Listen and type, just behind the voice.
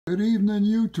Good evening,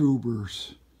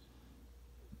 YouTubers.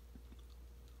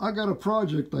 I got a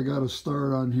project I got to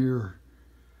start on here.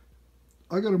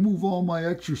 I got to move all my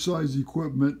exercise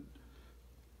equipment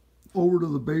over to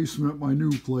the basement at my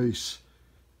new place.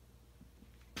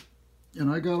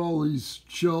 And I got all these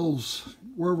shelves,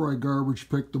 wherever I garbage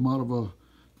picked them out of a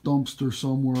dumpster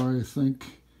somewhere, I think.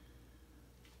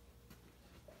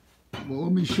 Well,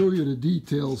 let me show you the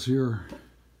details here.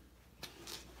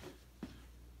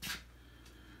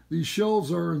 These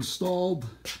shelves are installed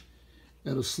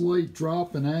at a slight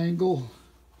drop in angle.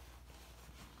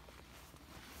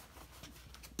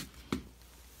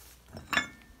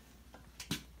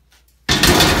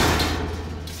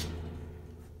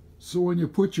 So when you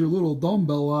put your little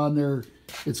dumbbell on there,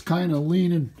 it's kind of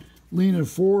leaning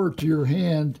forward to your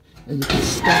hand, and you can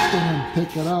step in and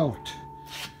pick it out.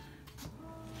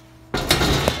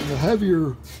 And the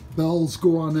heavier bells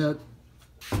go on that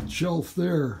shelf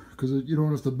there, because you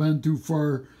don't have to bend too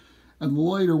far, and the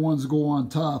lighter ones go on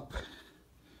top,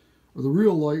 or the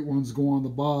real light ones go on the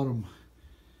bottom.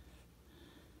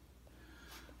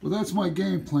 Well, that's my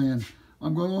game plan.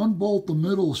 I'm going to unbolt the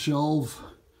middle shelf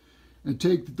and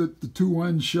take the two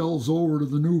end shelves over to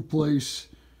the new place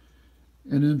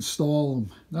and install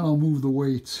them. Then I'll move the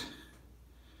weights.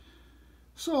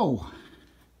 So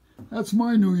that's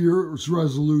my New Year's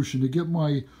resolution, to get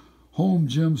my home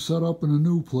gym set up in a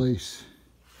new place.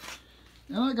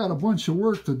 And I got a bunch of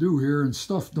work to do here and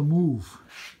stuff to move.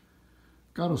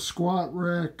 Got a squat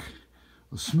rack,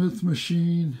 a Smith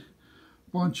machine,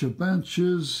 bunch of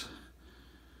benches,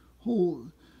 a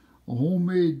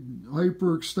homemade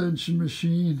hyperextension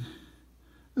machine.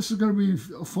 This is going to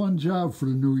be a fun job for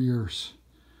the New Year's.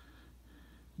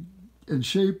 And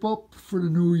shape up for the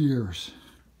New Year's.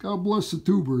 God bless the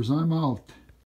tubers. I'm out.